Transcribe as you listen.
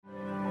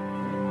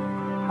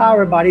Hi,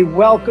 everybody.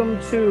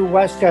 Welcome to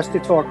Westchester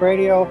Talk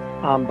Radio.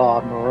 I'm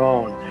Bob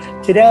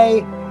Marone. Today,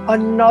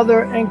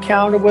 another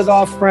encounter with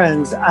our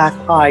friends at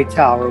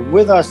Hightower.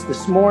 With us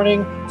this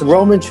morning,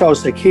 Roman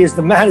Chosik. He is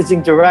the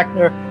managing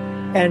director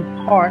and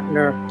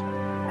partner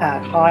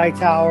at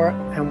Hightower,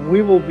 and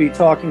we will be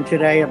talking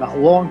today about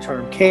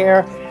long-term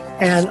care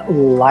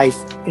and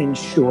life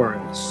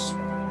insurance.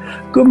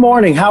 Good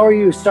morning. How are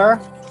you, sir?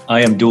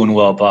 I am doing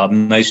well, Bob.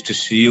 Nice to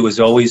see you.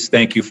 As always,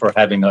 thank you for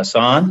having us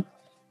on,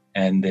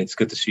 and it's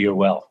good to see you're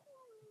well.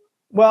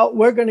 Well,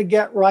 we're going to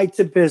get right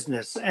to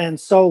business, and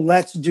so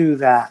let's do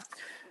that.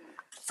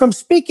 From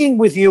speaking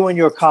with you and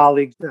your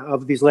colleagues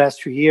of these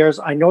last few years,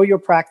 I know your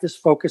practice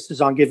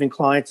focuses on giving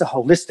clients a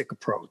holistic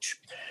approach.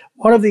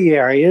 One of the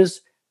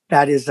areas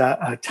that is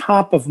a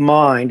top of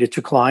mind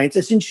to clients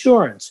is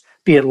insurance,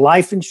 be it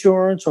life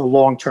insurance or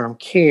long-term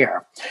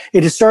care.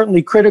 It is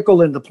certainly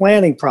critical in the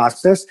planning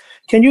process.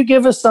 Can you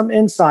give us some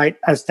insight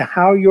as to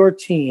how your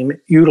team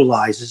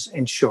utilizes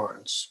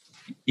insurance?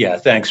 Yeah,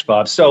 thanks,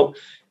 Bob. So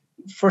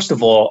first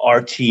of all,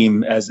 our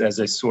team, as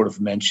I sort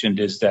of mentioned,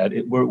 is that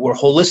we're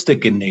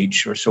holistic in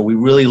nature. So we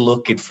really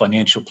look at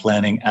financial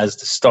planning as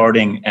the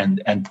starting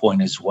and end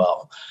point as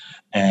well.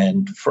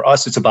 And for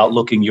us, it's about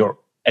looking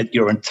at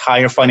your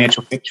entire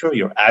financial picture,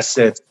 your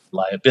assets,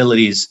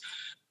 liabilities,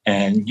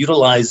 and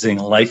utilizing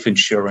life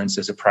insurance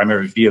as a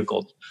primary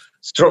vehicle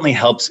certainly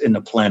helps in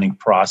the planning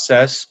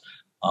process.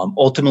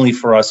 Ultimately,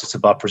 for us, it's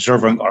about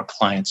preserving our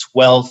clients'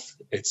 wealth.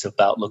 It's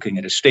about looking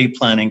at estate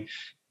planning,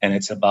 and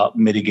it's about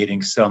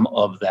mitigating some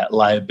of that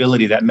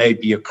liability that may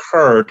be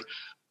occurred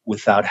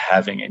without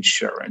having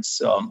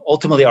insurance.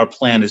 Ultimately, our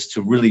plan is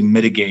to really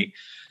mitigate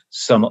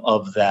some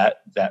of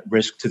that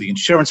risk to the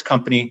insurance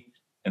company,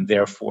 and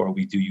therefore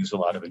we do use a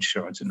lot of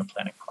insurance in the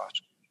planning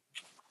process.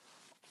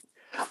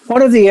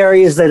 One of the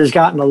areas that has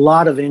gotten a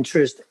lot of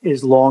interest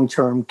is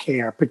long-term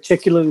care,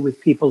 particularly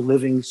with people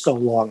living so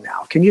long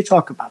now. Can you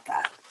talk about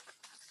that?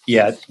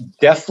 Yeah,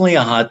 definitely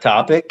a hot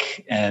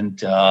topic,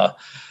 and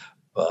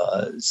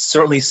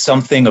certainly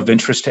something of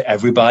interest to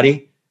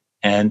everybody.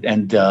 And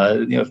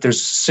if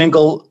there's a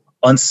single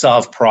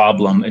unsolved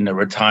problem in the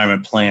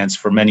retirement plans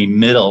for many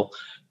middle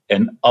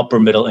and upper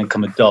middle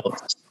income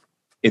adults,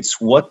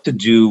 it's what to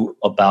do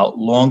about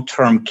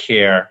long-term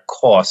care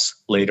costs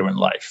later in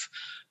life.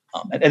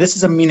 And this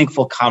is a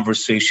meaningful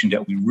conversation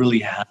that we really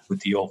have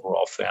with the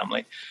overall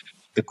family.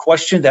 The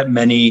question that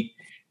many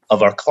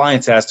of our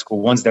clients ask,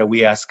 or ones that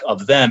we ask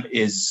of them,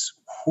 is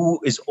who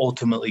is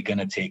ultimately going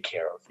to take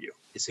care of you?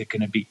 Is it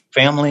going to be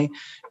family?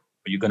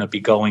 Are you going to be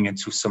going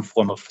into some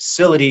form of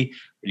facility?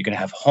 Are you going to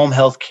have home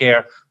health care?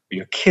 Are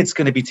your kids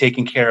going to be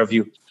taking care of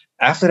you?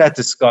 After that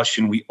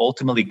discussion, we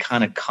ultimately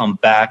kind of come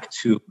back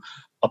to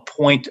a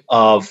point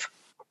of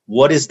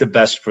what is the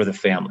best for the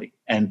family.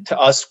 And to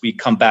us, we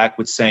come back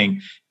with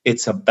saying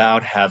it's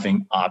about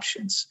having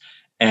options.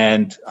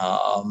 And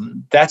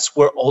that's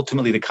where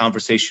ultimately the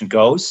conversation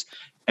goes.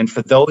 And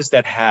for those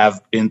that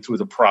have been through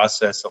the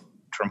process of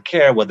long-term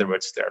care, whether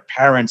it's their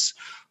parents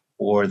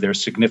or their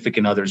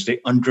significant others, they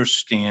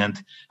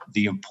understand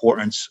the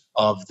importance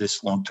of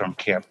this long-term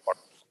care part.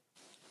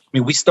 I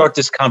mean, we start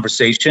this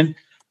conversation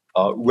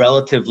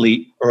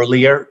relatively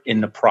earlier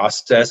in the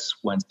process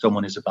when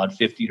someone is about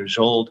 50 years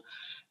old.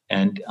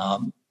 And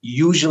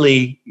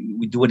usually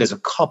we do it as a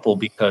couple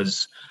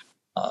because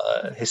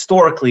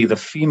historically the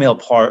female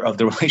part of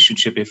the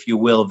relationship, if you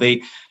will,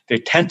 they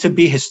tend to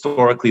be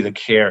historically the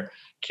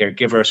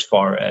caregiver as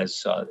far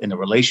as in the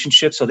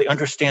relationship. So they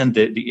understand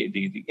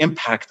the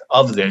impact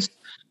of this,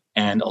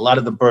 and a lot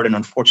of the burden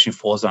unfortunately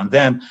falls on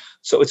them.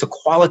 So it's a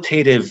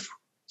qualitative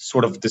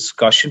sort of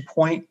discussion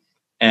point,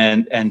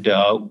 and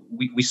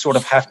we sort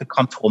of have to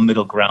come to a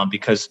middle ground,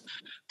 because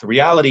the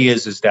reality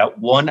is that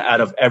 1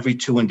 out of every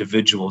 2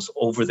 individuals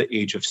over the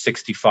age of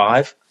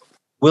 65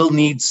 will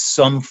need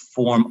some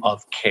form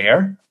of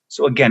care.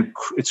 So again,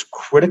 it's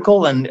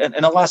critical. And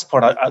the last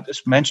part I'll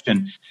just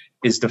mention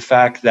is the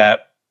fact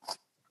that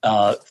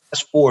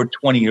fast forward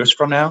 20 years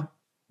from now,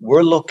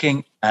 we're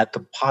looking at the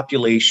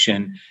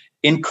population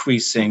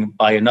increasing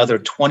by another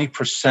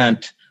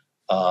 20%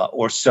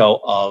 or so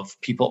of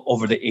people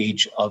over the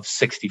age of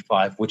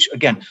 65, which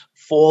again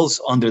falls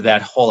under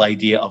that whole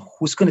idea of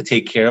who's going to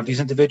take care of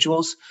these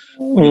individuals.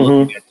 We're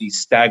looking at these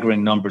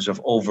staggering numbers of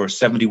over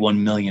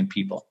 71 million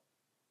people.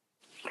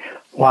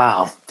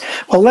 Wow.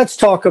 Well, let's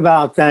talk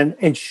about then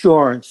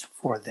insurance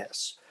for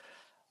this.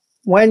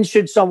 When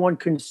should someone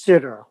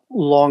consider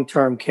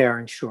long-term care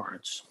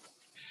insurance?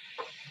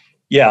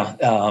 Yeah.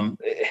 And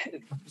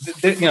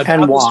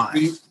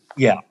why?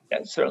 Yeah,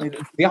 certainly.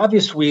 The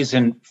obvious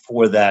reason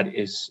for that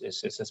is,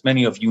 as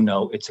many of you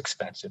know, it's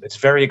expensive. It's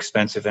very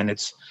expensive, and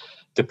it's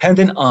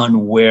dependent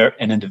on where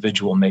an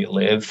individual may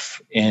live.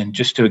 And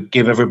just to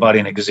give everybody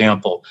an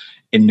example,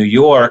 in New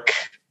York,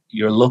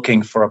 you're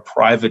looking for a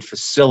private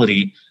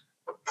facility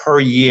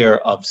per year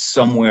of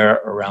somewhere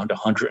around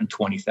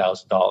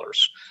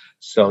 $120,000.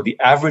 So the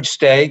average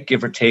stay,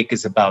 give or take,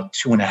 is about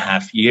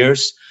 2.5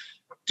 years.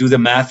 Do the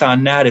math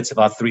on that. It's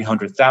about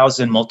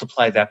 $300,000.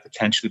 Multiply that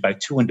potentially by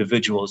 2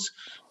 individuals.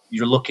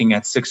 you're looking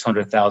at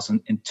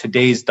 600,000 in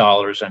today's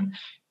dollars. And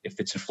if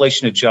it's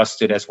inflation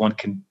adjusted, as one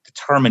can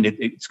determine,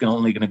 it's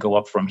only going to go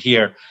up from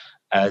here,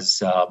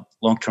 as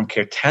long-term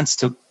care tends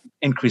to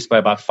increase by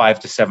about 5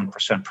 to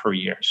 7% per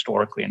year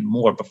historically, and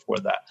more before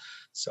that.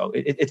 So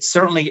it's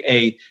certainly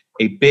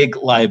a big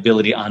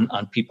liability on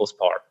people's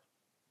part.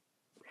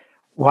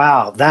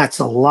 Wow, that's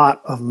a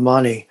lot of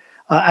money.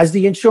 As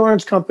the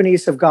insurance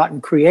companies have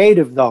gotten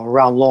creative, though,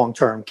 around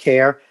long-term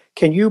care,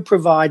 can you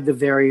provide the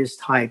various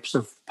types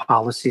of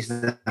policies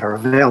that are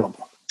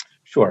available?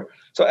 Sure.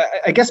 So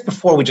I guess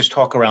before we just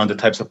talk around the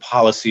types of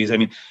policies, I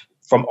mean,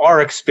 from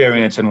our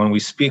experience and when we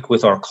speak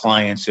with our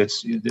clients,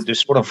 there's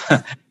sort of,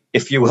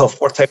 if you will,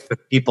 4 types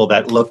of people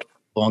that look at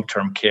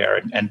long-term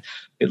care, and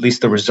at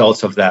least the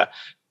results of that.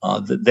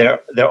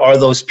 There are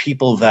those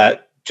people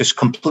that just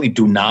completely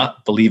do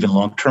not believe in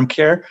long-term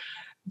care.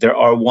 There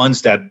are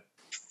ones that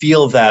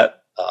feel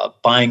that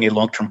buying a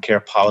long-term care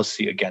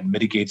policy, again,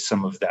 mitigates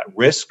some of that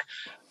risk.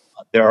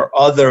 There are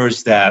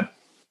others that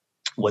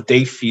what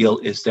they feel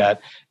is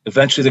that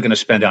eventually they're going to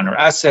spend down their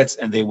assets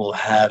and they will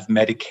have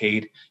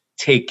Medicaid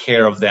take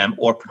care of them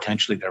or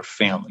potentially their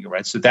family,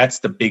 right? So that's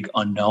the big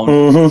unknown.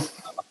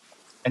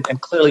 Mm-hmm.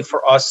 And clearly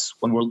for us,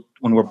 when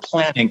we're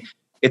planning,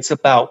 it's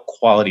about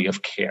quality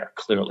of care,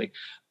 clearly.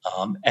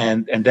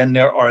 And then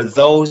there are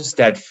those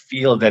that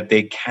feel that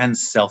they can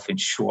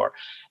self-insure.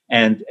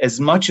 And as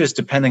much as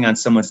depending on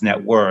someone's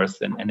net worth,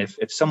 and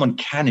if someone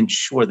can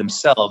insure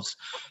themselves,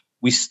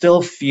 we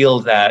still feel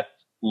that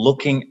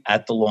looking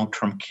at the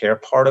long-term care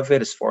part of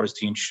it, as far as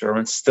the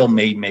insurance, still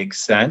may make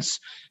sense.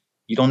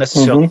 You don't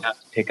necessarily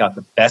have to take out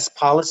the best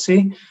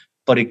policy,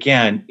 but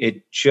again,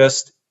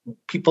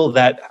 people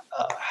that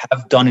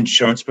have done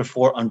insurance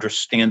before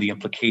understand the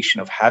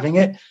implication of having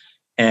it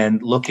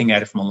and looking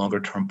at it from a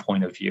longer-term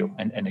point of view,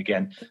 and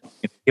again,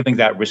 giving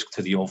that risk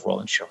to the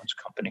overall insurance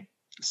company.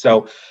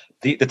 So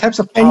the types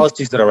of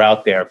policies that are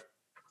out there,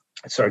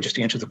 sorry, just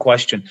to answer the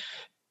question,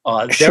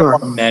 there are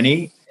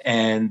many,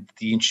 and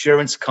the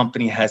insurance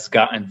company has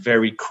gotten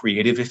very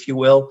creative, if you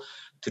will,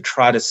 to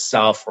try to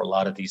solve for a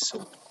lot of these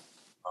solutions.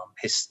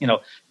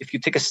 If you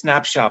take a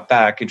snapshot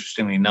back,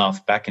 interestingly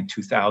enough, back in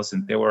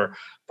 2000, there were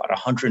about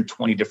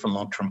 120 different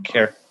long-term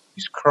care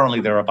companies.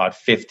 Currently, there are about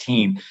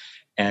 15.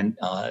 And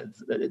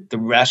the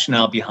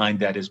rationale behind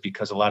that is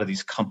because a lot of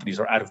these companies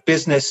are out of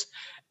business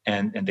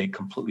and they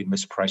completely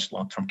mispriced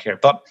long-term care.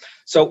 But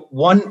so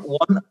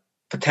one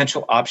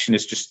potential option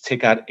is just to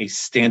take out a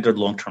standard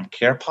long-term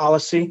care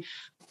policy.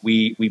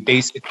 We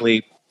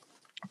basically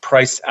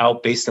price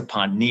out based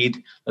upon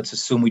need. Let's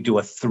assume we do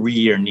a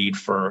 3-year need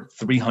for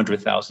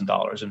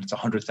 $300,000 and it's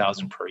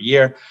 $100,000 per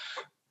year.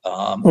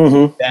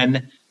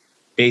 Then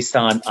based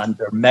on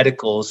their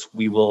medicals,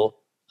 we will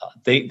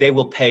they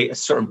will pay a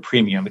certain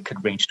premium. It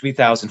could range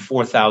 $3,000,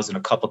 $4,000, a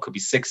couple could be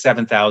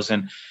 $6,000,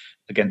 $7,000,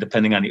 again,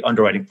 depending on the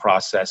underwriting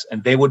process.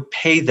 And they would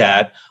pay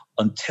that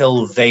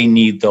until they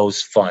need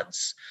those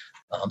funds.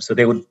 So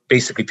they would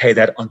basically pay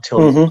that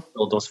until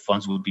those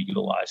funds would be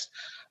utilized.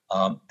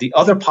 The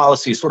other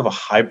policy is sort of a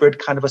hybrid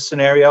kind of a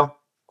scenario.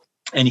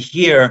 And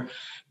here,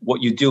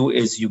 what you do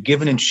is you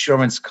give an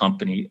insurance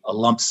company a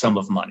lump sum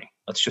of money.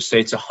 Let's just say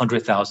it's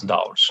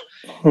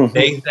 $100,000.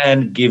 They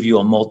then give you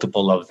a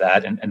multiple of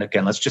that. And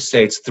again, let's just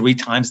say it's 3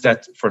 times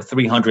that for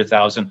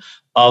 $300,000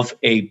 of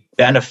a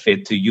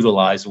benefit to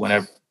utilize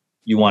whenever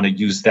you want to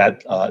use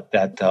that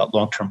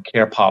long-term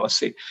care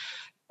policy.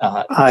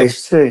 I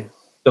see.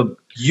 The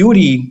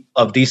beauty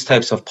of these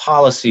types of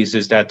policies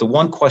is that the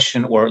one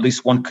question, or at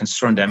least one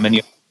concern that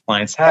many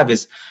clients have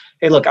is,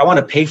 hey, look, I want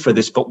to pay for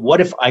this, but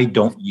what if I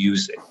don't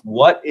use it?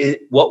 What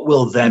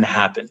will then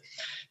happen?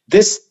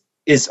 This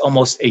is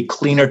almost a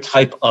cleaner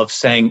type of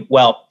saying,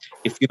 well,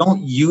 if you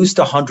don't use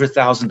the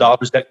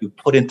 $100,000 that you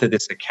put into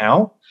this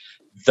account,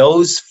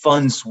 those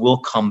funds will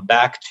come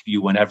back to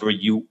you whenever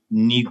you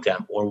need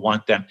them or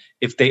want them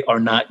if they are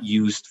not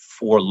used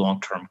for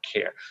long-term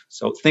care.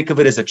 So think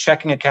of it as a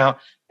checking account.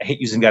 I hate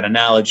using that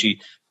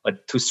analogy,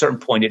 but to a certain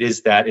point, it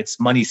is that it's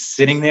money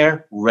sitting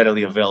there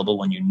readily available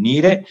when you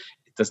need it.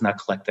 It does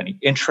not collect any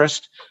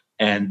interest.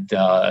 And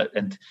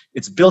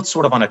it's built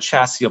sort of on a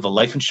chassis of a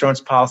life insurance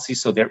policy.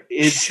 So there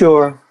is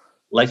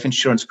life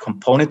insurance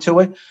component to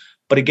it.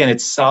 But again,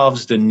 it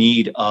solves the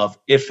need of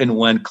if and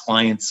when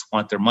clients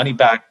want their money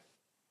back,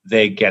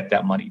 they get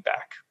that money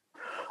back.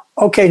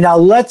 Okay, now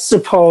let's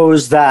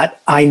suppose that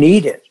I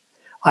need it.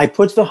 I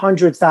put the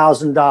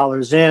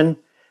 $100,000 in,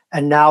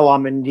 and now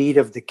I'm in need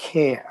of the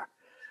care.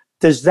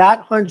 Does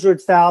that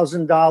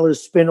 $100,000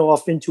 spin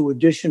off into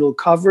additional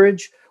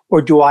coverage,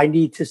 or do I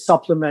need to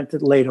supplement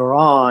it later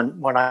on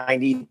when I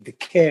need the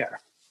care?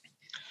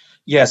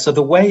 Yeah, so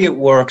the way it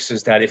works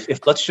is that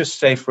if let's just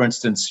say, for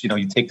instance,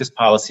 you take this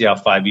policy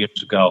out 5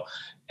 years ago,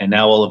 and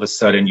now all of a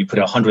sudden you put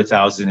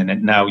 $100,000 in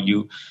it, now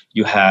you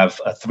have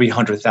a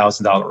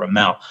 $300,000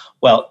 amount.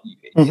 Well,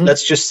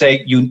 let's just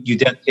say you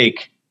then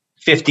take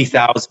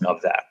 $50,000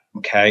 of that.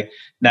 Okay,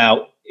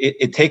 now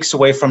it takes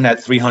away from that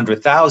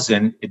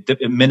 $300,000.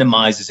 It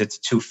minimizes it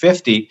to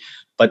 $250,000,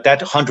 but that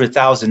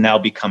 $100,000 now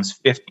becomes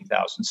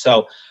 $50,000.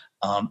 So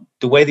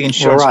The way the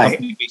insurance Right.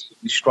 company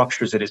basically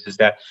structures it is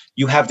that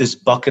you have this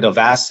bucket of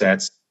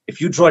assets. If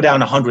you draw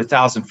down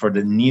 100,000 for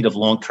the need of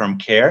long-term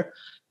care,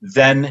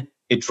 then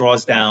it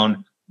draws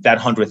down that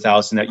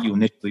 100,000 that you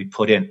initially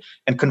put in.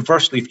 And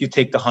conversely, if you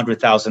take the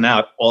 100,000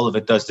 out, all of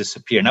it does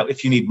disappear. Now,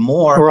 if you need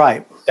more,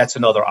 Right. that's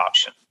another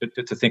option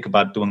to think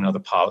about doing another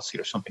policy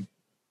or something.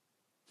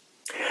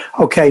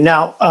 Okay.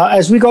 Now,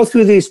 as we go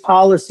through these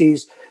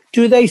policies,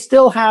 do they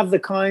still have the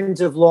kinds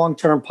of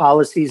long-term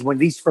policies when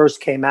these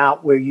first came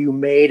out where you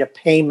made a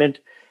payment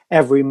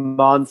every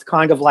month,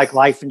 kind of like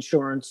life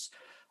insurance?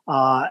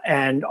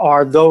 And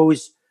are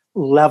those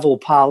level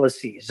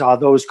policies? Are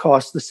those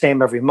costs the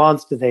same every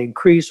month? Do they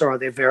increase or are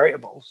they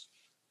variables?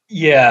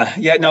 Yeah,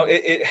 no,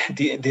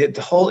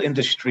 the whole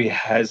industry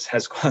has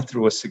gone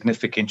through a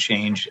significant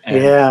change,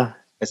 and Yeah.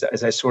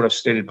 as I sort of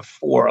stated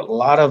before, a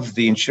lot of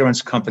the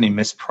insurance company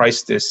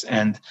mispriced this,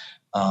 and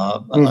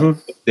Hmm.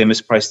 they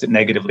mispriced it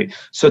negatively.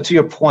 So to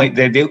your point,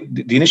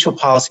 the initial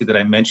policy that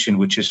I mentioned,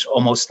 which is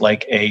almost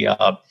like a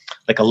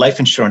life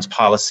insurance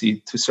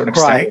policy to a certain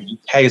extent, Right. where you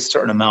pay a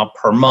certain amount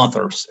per month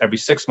or every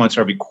 6 months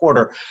or every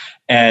quarter,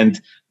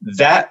 and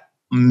that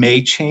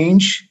may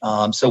change.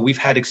 So we've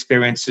had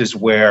experiences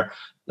where,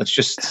 let's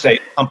just say,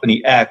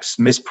 company X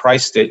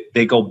mispriced it.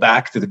 They go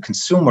back to the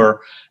consumer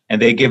and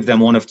they give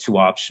them one of two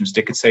options.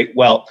 They could say,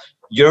 well,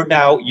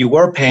 you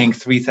were paying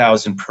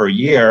 $3,000 per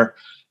year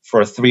for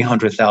a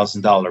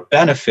 $300,000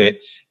 benefit.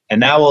 And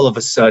now all of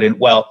a sudden,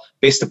 well,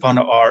 based upon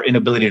our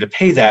inability to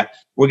pay that,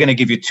 we're going to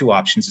give you two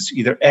options. It's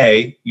either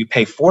A, you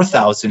pay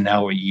 $4,000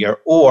 now a year,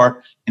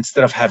 or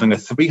instead of having a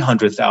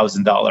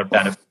 $300,000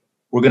 benefit,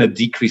 we're going to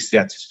decrease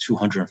that to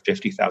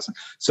 $250,000.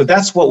 So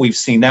that's what we've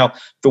seen. Now,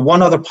 the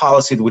one other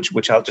policy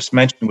which I'll just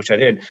mention, which I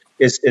did,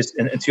 is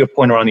and to your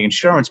point around the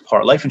insurance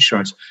part, life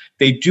insurance,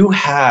 they do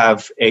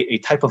have a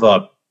type of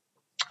a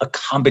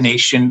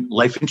combination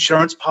life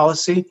insurance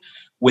policy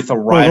with a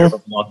rider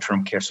of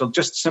long-term care. So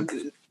just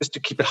to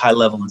keep it high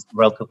level and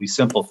relatively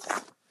simple,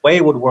 the way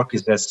it would work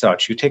is as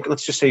such.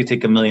 Let's just say you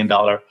take $1 million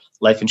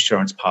life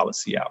insurance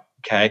policy out,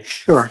 okay?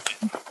 Sure.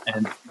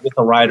 And with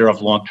a rider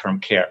of long-term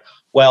care.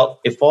 Well,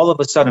 if all of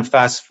a sudden,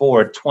 fast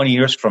forward 20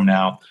 years from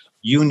now,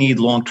 you need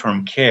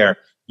long-term care,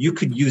 you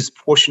could use a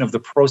portion of the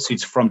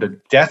proceeds from the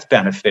death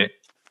benefit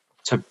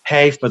to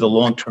pay for the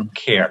long-term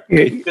care.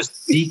 It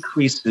just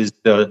decreases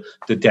the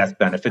death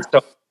benefit.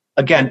 So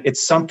again,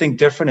 it's something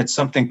different. It's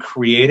something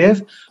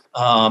creative.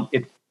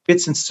 It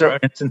fits in certain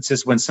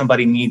instances when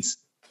somebody needs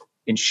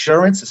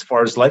insurance as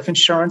far as life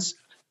insurance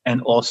and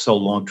also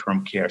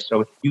long-term care.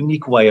 So it's a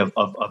unique way of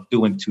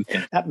doing two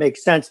things. That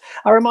makes sense.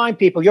 I remind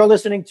people, you're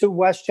listening to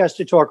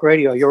Westchester Talk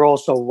Radio. You're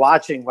also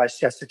watching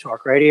Westchester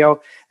Talk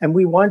Radio. And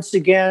we once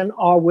again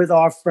are with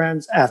our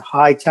friends at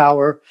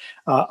Hightower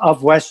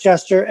of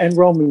Westchester. And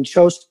Roman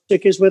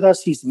Chosik is with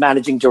us. He's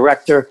managing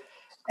director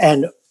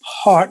and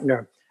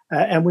partner.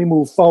 And we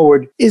move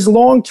forward. Is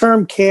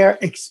long-term care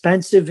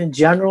expensive in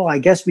general? I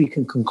guess we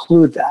can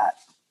conclude that.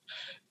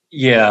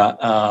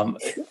 Yeah,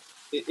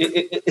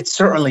 it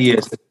certainly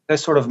is. As I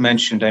sort of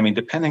mentioned, I mean,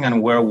 depending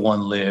on where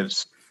one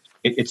lives,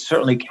 it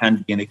certainly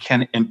can be, and it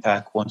can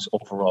impact one's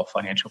overall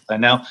financial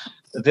plan. Now,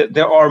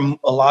 there are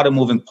a lot of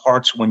moving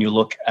parts when you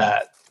look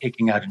at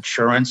taking out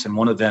insurance, and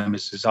one of them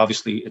is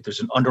obviously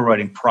there's an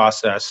underwriting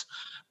process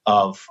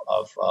of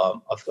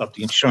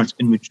the insurance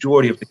in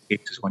majority of the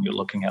cases when you're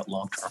looking at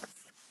long term.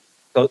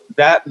 So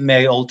that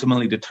may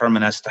ultimately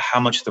determine as to how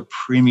much the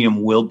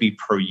premium will be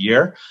per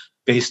year,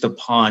 based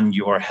upon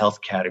your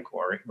health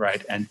category,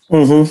 right? And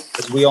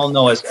as we all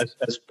know,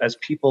 as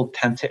people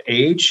tend to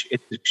age,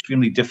 it's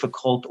extremely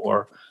difficult,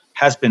 or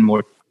has been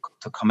more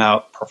to come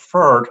out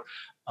preferred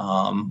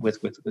with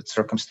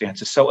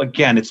circumstances. So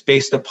again, it's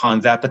based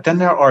upon that. But then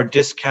there are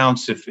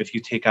discounts if you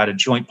take out a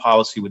joint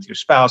policy with your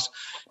spouse.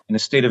 In the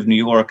state of New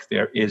York,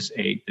 there is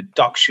a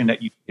deduction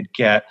that you could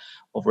get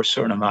over a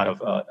certain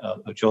amount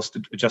of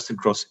adjusted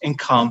gross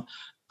income.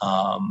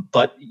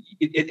 But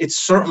it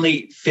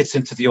certainly fits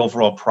into the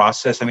overall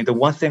process. I mean, the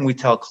one thing we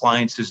tell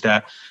clients is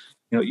that,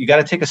 you got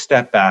to take a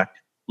step back,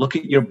 look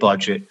at your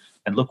budget,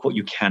 and look what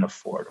you can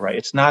afford, right?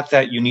 It's not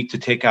that you need to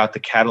take out the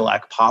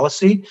Cadillac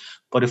policy,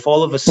 but if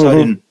all of a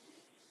sudden,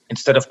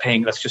 instead of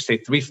paying, let's just say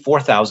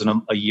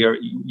 $4,000 a year,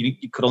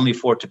 you could only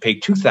afford to pay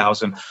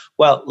 $2,000.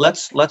 Well,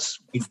 let's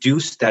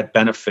reduce that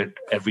benefit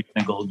every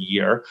single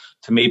year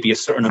to maybe a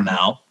certain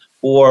amount,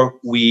 or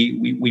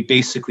we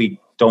basically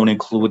don't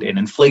include an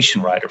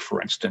inflation rider, for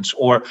instance,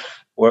 or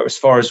as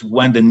far as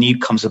when the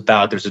need comes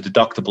about, there's a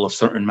deductible of a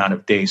certain amount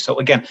of days. So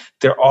again,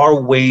 there are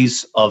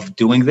ways of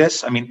doing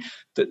this. I mean,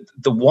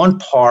 the one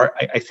part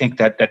I think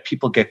that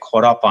people get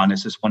caught up on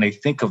is when they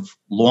think of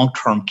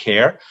long-term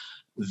care,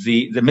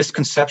 the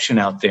misconception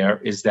out there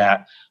is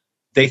that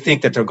they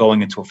think that they're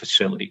going into a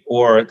facility,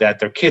 or that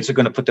their kids are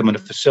going to put them in a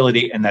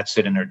facility and that's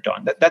it and they're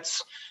done. That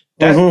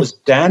was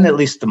then at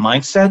least the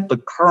mindset,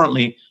 but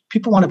currently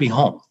people want to be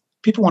home.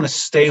 People want to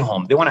stay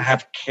home. They want to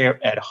have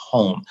care at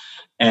home.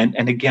 And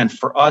again,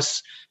 for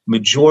us,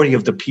 majority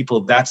of the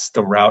people, that's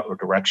the route or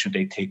direction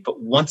they take.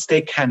 But once they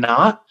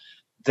cannot,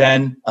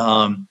 then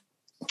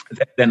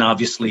then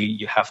obviously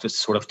you have to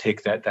sort of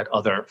take that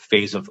other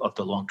phase of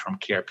the long-term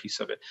care piece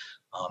of it.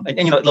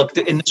 And look,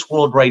 in this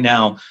world right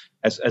now,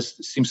 as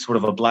seems sort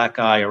of a black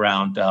eye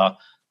around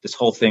this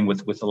whole thing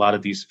with a lot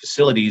of these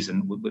facilities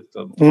and with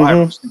the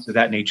virus, things of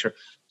that nature.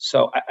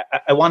 So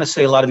I want to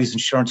say a lot of these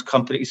insurance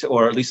companies,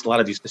 or at least a lot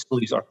of these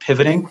facilities, are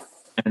pivoting.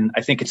 And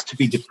I think it's to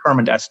be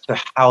determined as to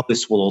how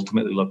this will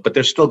ultimately look, but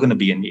there's still going to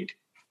be a need.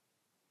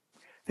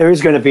 There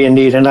is going to be a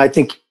need. And I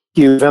think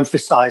you've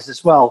emphasized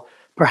as well,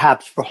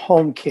 perhaps for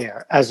home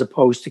care as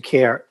opposed to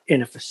care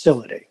in a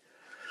facility.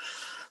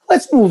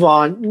 Let's move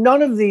on.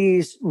 None of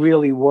these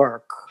really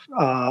work.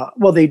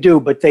 Well, they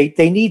do, but they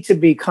need to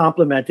be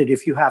complemented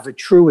if you have a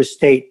true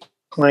estate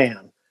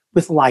plan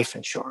with life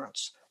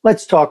insurance.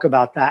 Let's talk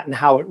about that and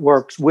how it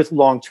works with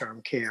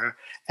long-term care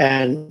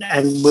and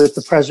with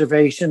the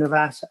preservation of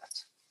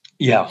assets.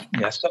 Yeah.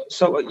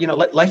 So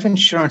life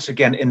insurance,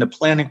 again, in the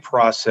planning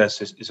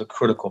process is a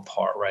critical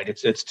part, right?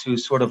 It's to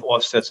sort of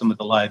offset some of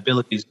the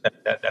liabilities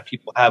that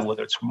people have,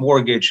 whether it's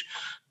mortgage,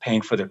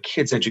 paying for their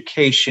kids'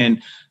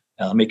 education,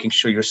 making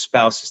sure your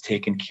spouse is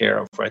taken care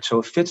of, right? So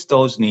it fits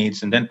those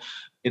needs, and then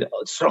it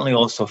certainly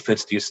also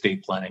fits the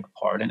estate planning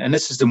part. And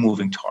this is the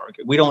moving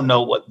target. We don't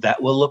know what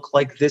that will look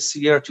like this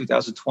year,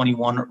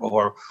 2021,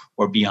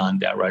 or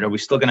beyond that, right? Are we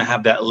still going to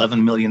have that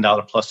 $11 million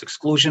plus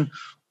exclusion,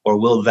 or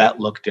will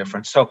that look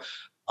different? So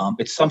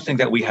it's something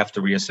that we have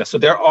to reassess. So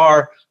there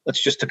are,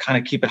 let's just to kind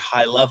of keep it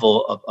high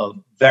level, of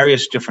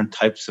various different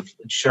types of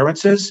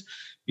insurances.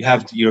 You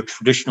have your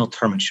traditional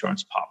term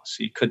insurance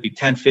policy. It could be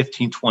 10,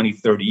 15, 20,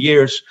 30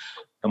 years.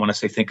 I want to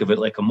say think of it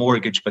like a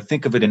mortgage, but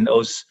think of it in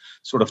those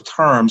sort of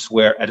terms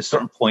where at a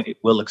certain point it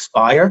will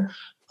expire.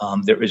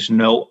 There is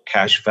no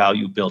cash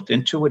value built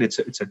into it. It's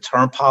a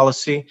term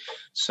policy.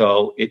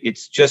 So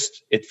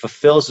it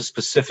fulfills a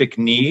specific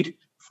need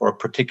for a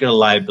particular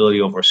liability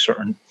over a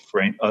certain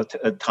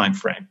time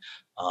frame.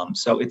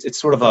 So it's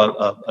sort of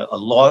a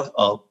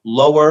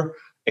lower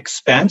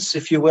expense,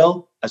 if you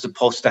will, as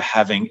opposed to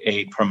having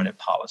a permanent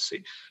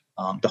policy.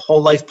 The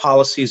whole life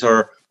policies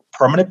are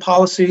permanent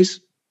policies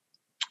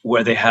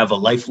where they have a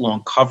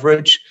lifelong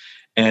coverage.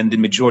 And the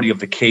majority of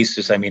the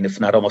cases, I mean, if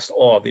not almost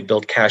all, they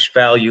build cash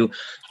value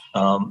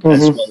as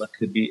well. It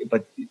could be,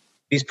 but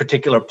these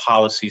particular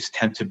policies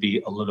tend to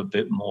be a little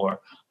bit more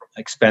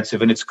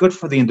expensive. And it's good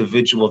for the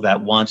individual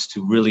that wants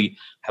to really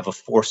have a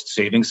forced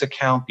savings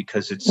account,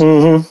 because it's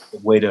a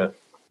way to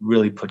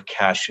really put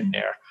cash in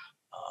there.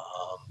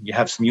 You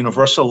have some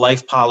universal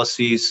life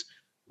policies,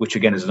 which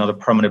again is another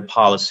permanent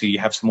policy. You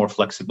have some more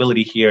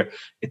flexibility here.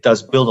 It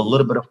does build a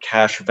little bit of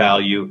cash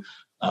value,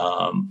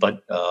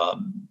 but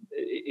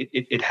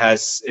it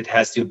has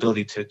the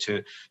ability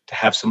to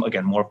have some,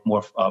 again, more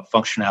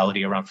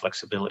functionality around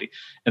flexibility.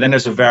 And then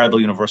there's a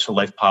variable universal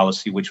life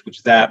policy, which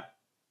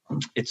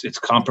it's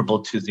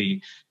comparable to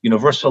the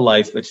universal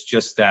life. It's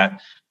just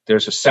that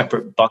there's a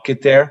separate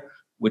bucket there,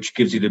 which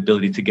gives you the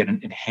ability to get an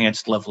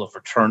enhanced level of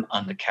return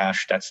on the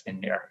cash that's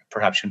in there,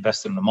 perhaps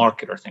invested in the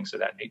market or things of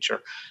that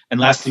nature. And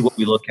lastly, what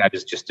we look at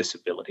is just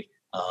disability.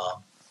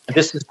 And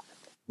this is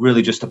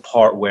really just a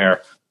part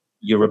where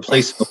you're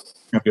replacing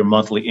your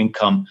monthly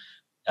income.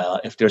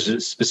 If there's a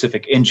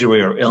specific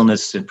injury or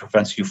illness, it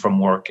prevents you from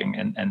working.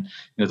 And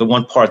the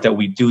one part that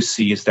we do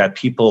see is that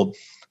people,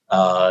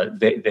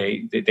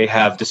 they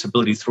have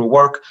disability through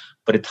work,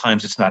 but at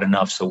times it's not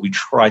enough. So we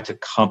try to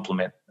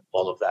complement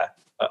all of that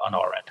on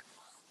our end.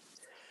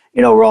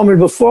 Roman,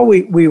 before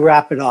we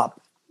wrap it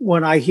up,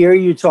 when I hear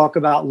you talk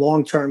about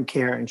long-term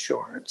care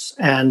insurance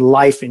and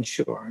life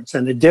insurance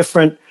and the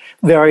different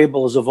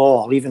variables of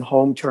all, even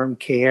home-term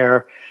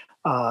care,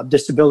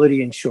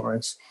 disability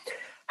insurance,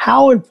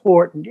 how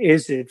important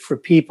is it for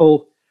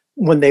people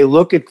when they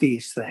look at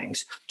these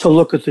things to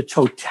look at the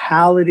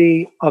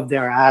totality of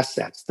their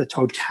assets, the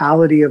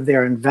totality of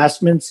their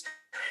investments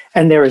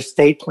and their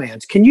estate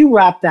plans? Can you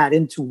wrap that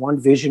into one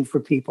vision for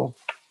people?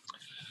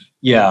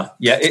 Yeah.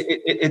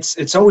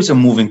 It's always a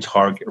moving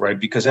target, right?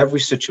 Because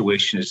every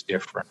situation is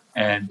different.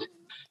 And,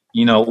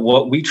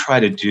 what we try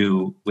to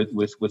do with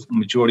the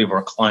majority of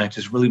our clients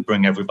is really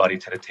bring everybody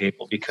to the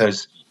table,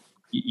 because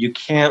you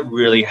can't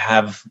really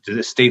have the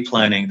estate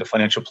planning, the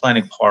financial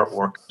planning part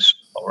work,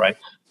 all right?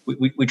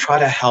 We try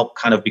to help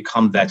kind of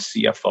become that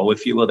CFO,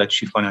 if you will, that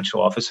chief financial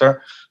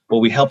officer, but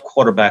we help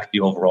quarterback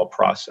the overall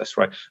process,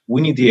 right?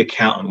 We need the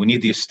accountant, we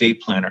need the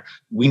estate planner,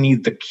 we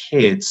need the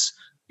kids,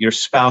 your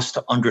spouse,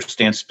 to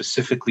understand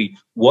specifically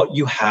what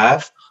you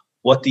have,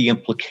 what the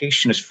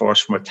implication is for us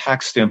from a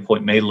tax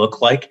standpoint may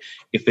look like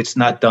if it's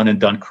not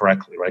done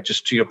correctly, right?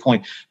 Just to your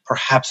point,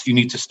 perhaps you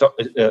need to start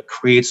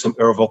create some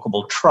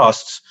irrevocable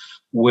trusts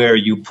where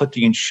you put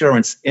the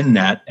insurance in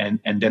that, and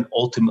then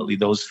ultimately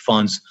those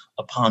funds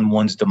upon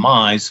one's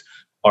demise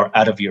are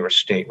out of your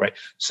estate, right?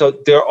 So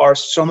there are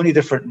so many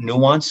different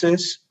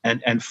nuances,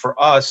 and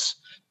for us,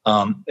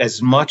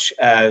 as much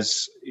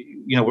as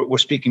we're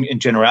speaking in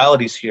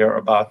generalities here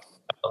about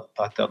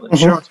the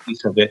insurance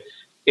piece of it,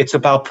 it's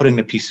about putting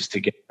the pieces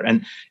together.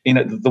 And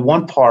the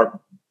one part,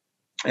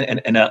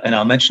 and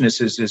I'll mention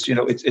this is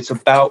it's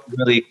about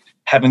really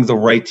having the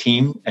right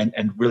team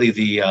and really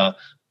the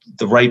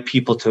the right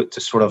people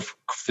to sort of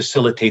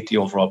facilitate the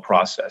overall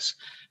process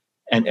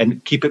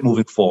and keep it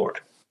moving forward.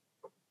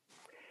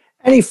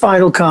 Any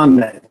final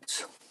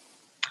comments?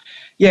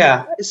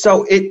 Yeah,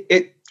 so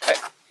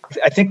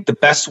I think the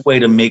best way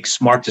to make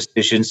smart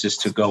decisions is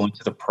to go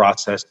into the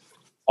process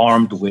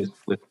armed with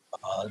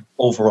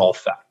overall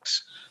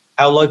facts.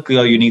 How likely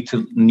are you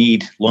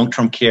need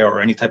long-term care or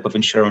any type of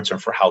insurance, or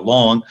for how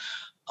long?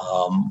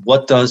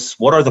 What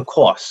are the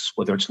costs,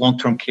 whether it's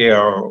long-term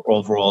care or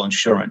overall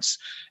insurance,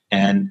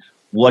 and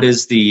what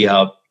is the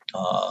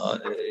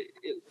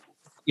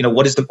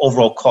what is the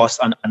overall cost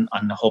on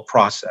the whole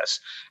process?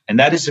 And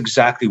that is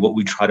exactly what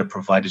we try to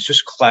provide, is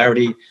just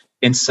clarity,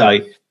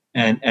 insight,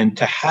 and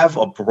to have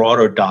a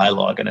broader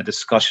dialogue and a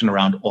discussion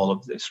around all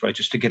of this, right?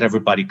 Just to get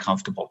everybody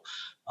comfortable.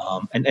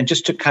 And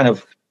just to kind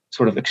of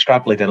sort of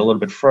extrapolate that a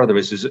little bit further,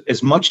 is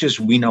as much as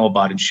we know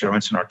about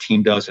insurance, and our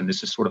team does, and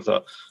this is sort of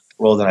the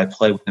role that I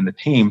play within the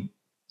team,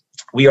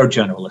 we are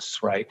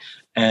generalists, right?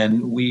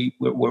 And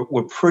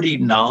we're pretty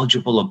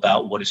knowledgeable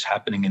about what is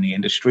happening in the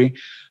industry.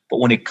 But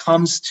when it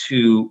comes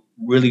to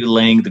really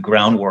laying the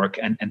groundwork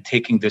and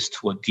taking this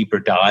to a deeper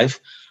dive,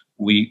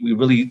 we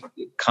really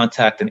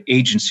contact an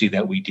agency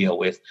that we deal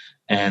with.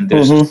 And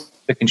there's a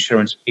specific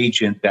insurance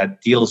agent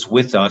that deals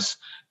with us,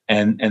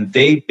 and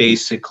they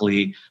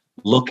basically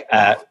look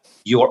at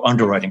your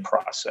underwriting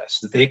process.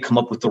 They come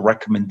up with the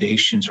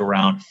recommendations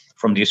around,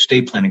 from the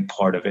estate planning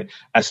part of it,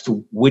 as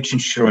to which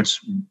insurance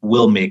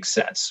will make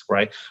sense,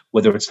 right?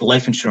 Whether it's the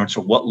life insurance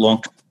or what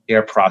long-term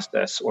care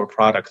process or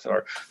product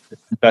or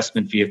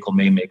investment vehicle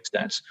may make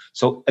sense.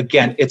 So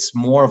again, it's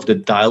more of the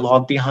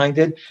dialogue behind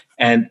it,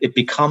 and it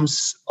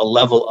becomes a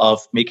level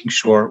of making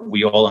sure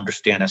we all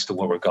understand as to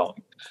where we're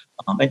going.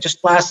 And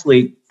just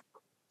lastly,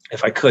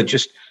 if I could,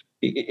 just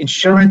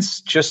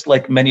insurance, just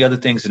like many other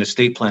things in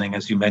estate planning,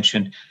 as you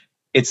mentioned,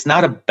 it's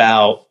not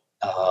about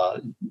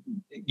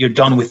you're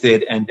done with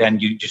it and then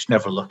you just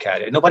never look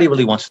at it. Nobody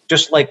really wants,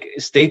 just like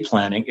estate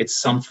planning, it's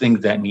something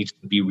that needs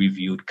to be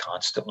reviewed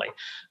constantly.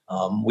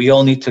 We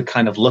all need to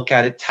kind of look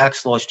at it.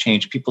 Tax laws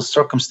change, people's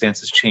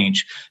circumstances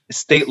change,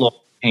 estate law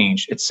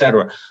change,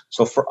 etc.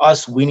 So for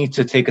us, we need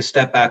to take a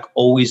step back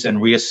always and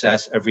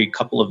reassess every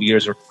couple of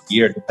years or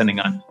year, depending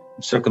on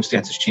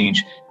circumstances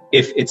change,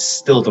 if it's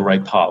still the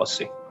right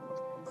policy.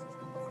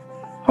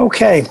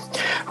 Okay.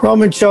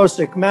 Roman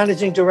Chosik,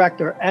 Managing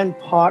Director and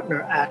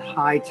Partner at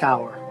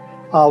Hightower.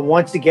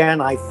 Once again,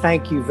 I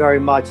thank you very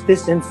much.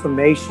 This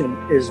information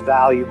is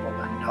valuable.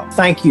 And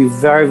thank you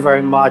very,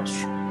 very much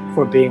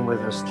for being with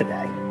us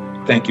today.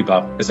 Thank you,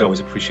 Bob. As always,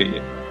 appreciate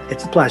it.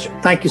 It's a pleasure.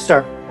 Thank you,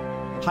 sir.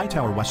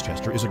 Hightower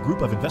Westchester is a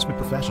group of investment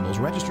professionals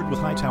registered with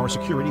Hightower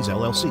Securities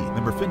LLC,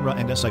 member FINRA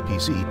and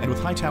SIPC, and with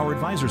Hightower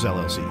Advisors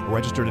LLC, a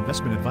registered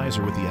investment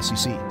advisor with the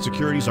SEC.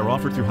 Securities are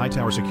offered through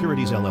Hightower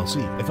Securities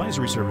LLC.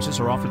 Advisory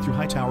services are offered through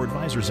Hightower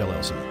Advisors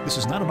LLC. This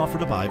is not an offer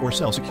to buy or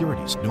sell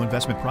securities. No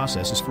investment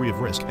process is free of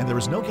risk, and there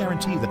is no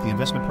guarantee that the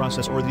investment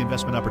process or the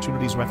investment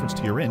opportunities referenced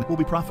herein will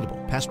be profitable.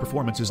 Past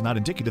performance is not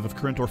indicative of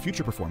current or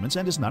future performance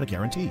and is not a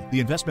guarantee. The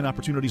investment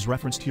opportunities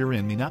referenced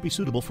herein may not be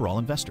suitable for all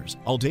investors.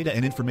 All data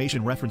and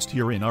information referenced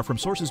herein are from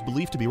sources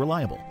believed to be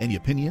reliable. Any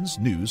opinions,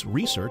 news,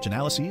 research,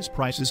 analyses,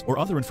 prices, or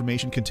other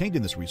information contained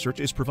in this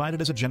research is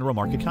provided as a general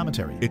market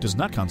commentary. It does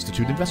not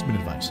constitute investment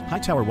advice.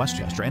 Hightower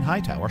Westchester and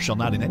Hightower shall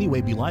not in any way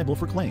be liable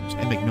for claims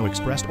and make no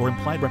expressed or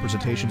implied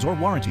representations or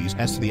warranties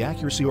as to the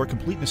accuracy or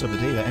completeness of the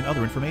data and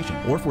other information,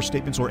 or for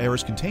statements or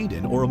errors contained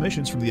in or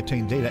omissions from the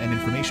obtained data and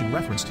information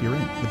referenced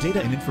herein. The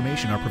data and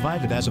information are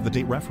provided as of the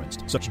date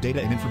referenced. Such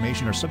data and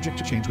information are subject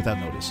to change without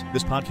notice.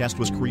 This podcast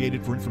was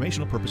created for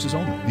informational purposes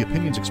only. The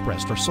opinions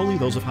expressed are solely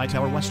those of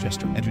Hightower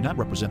Westchester and do not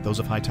represent those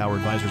of Hightower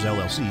Advisors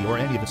LLC or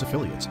any of its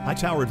affiliates.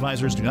 Hightower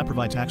Advisors do not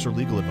provide tax or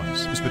legal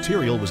advice. This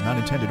material was not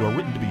intended or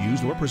written to be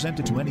used or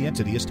presented to any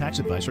entity as tax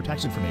advice or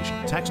tax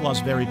information. Tax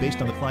laws vary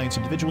based on the client's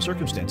individual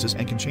circumstances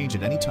and can change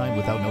at any time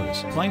without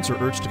notice. Clients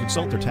are urged to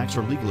consult their tax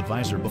or legal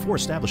advisor before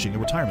establishing a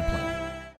retirement plan.